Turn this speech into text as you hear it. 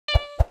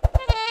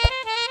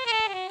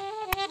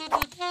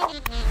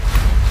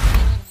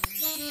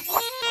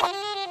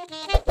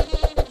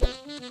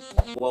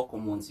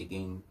Welcome once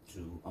again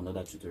to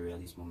another tutorial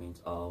this moment.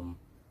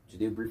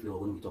 Today briefly we're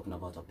going to be talking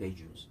about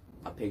arpeggios.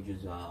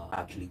 Arpeggios are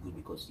actually good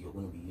because you're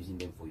going to be using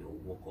them for your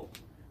workup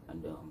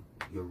and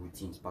your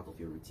routines, part of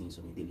your routines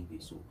on a daily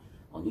basis. So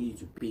I need you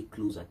to pay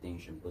close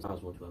attention because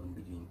that's what we're going to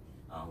be doing.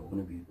 We're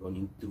going to be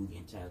running through the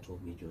entire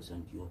 12 majors,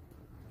 and you're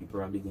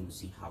probably going to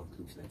see how it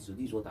looks like. So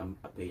this is what a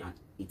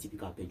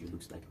typical arpeggio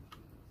looks like.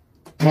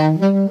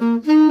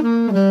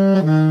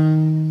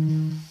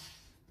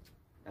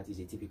 That is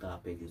a typical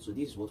arpeggio. So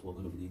this is what we're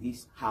going to do. This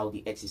is how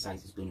the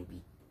exercise is going to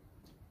be.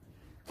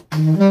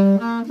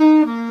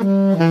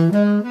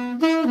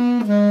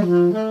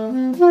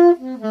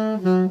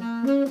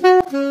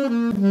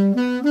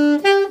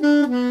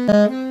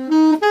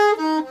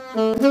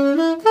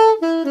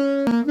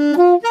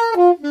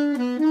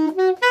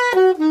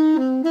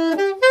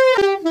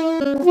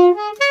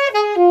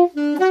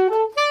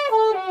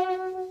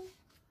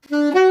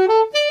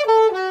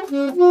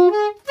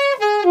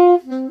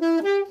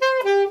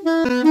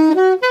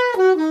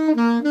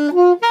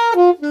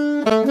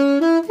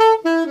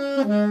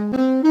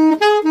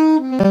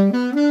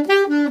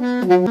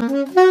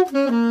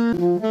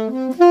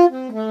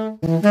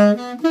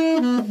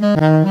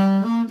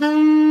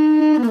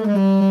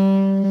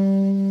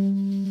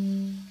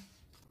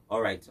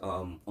 All right,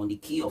 on the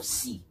key of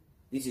C,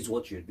 this is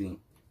what you're doing.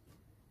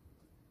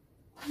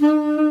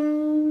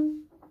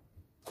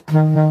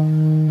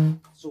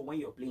 So when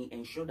you're playing,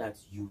 ensure that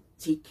you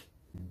take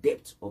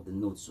depth of the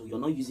notes. So you're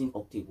not using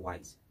octave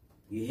wise.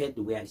 You heard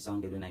the way I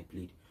sounded when I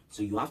played.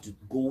 So you have to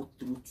go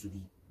through to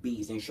the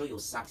bass. Ensure your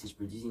sax is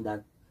producing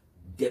that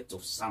depth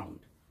of sound.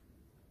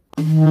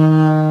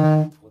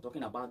 We're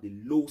talking about the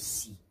low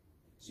C.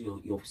 So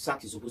your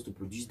sax is supposed to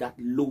produce that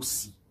low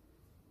C.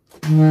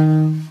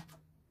 You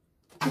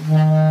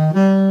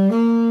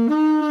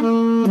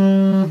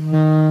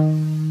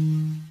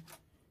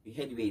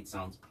heard the way it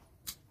sounds.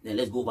 Then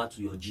let's go over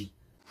to your G.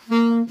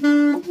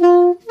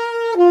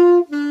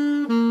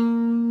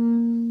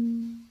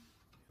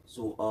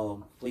 So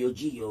for your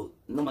G,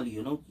 normally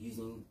you're not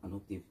using an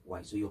octave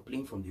wide, so you're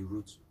playing from the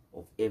root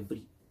of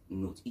every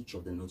note. Each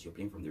of the notes you're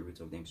playing from the root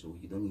of them, so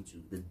you don't need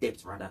to, the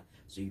depth rather,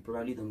 so you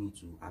probably don't need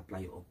to apply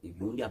your octave.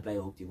 You only apply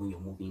your octave when you're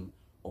moving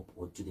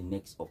upward to the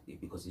next octave,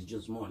 because it's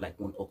just more like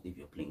one octave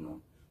you're playing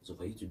on. So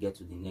for you to get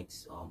to the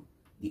next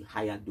the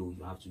higher do,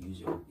 you have to use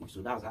your octave.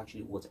 So that's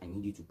actually what I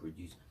need you to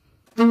produce.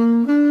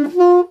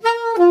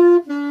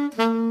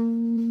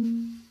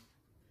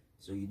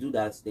 So you do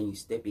that, then you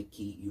step a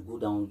key, you go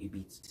down a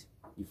bit,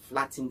 you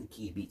flatten the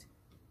key a bit.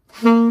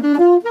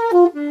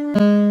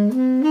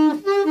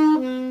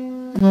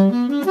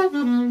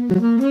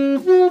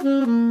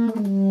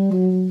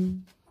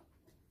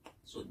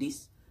 So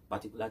this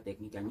particular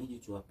technique, I need you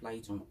to apply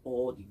it on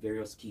all the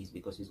various keys,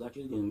 because it's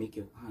actually going to make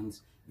your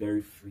hands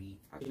very free.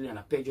 Actually an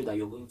arpeggio that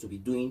you're going to be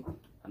doing,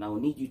 and I will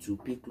need you to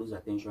pay close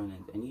attention,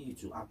 and I need you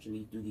to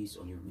actually do this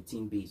on a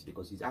routine base,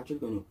 because it's actually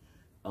going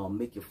to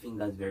make your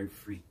fingers very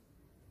free.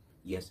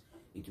 Yes,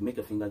 it will make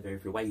your fingers very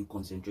free while you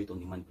concentrate on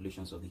the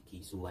manipulations of the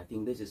key. So I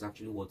think this is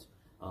actually what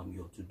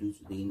you're to do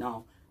today.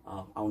 Now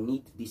I'll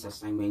need this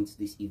assignment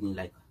this evening,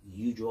 like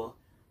usual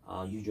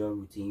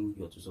routine.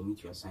 You're to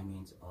submit your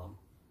assignment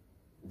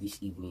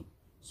this evening.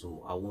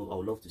 So I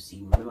would love to see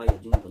you. Remember, you're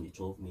doing it on the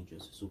 12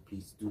 majors, so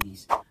please do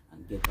this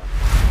and get back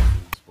as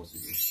soon as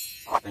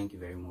possible. Thank you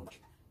very much.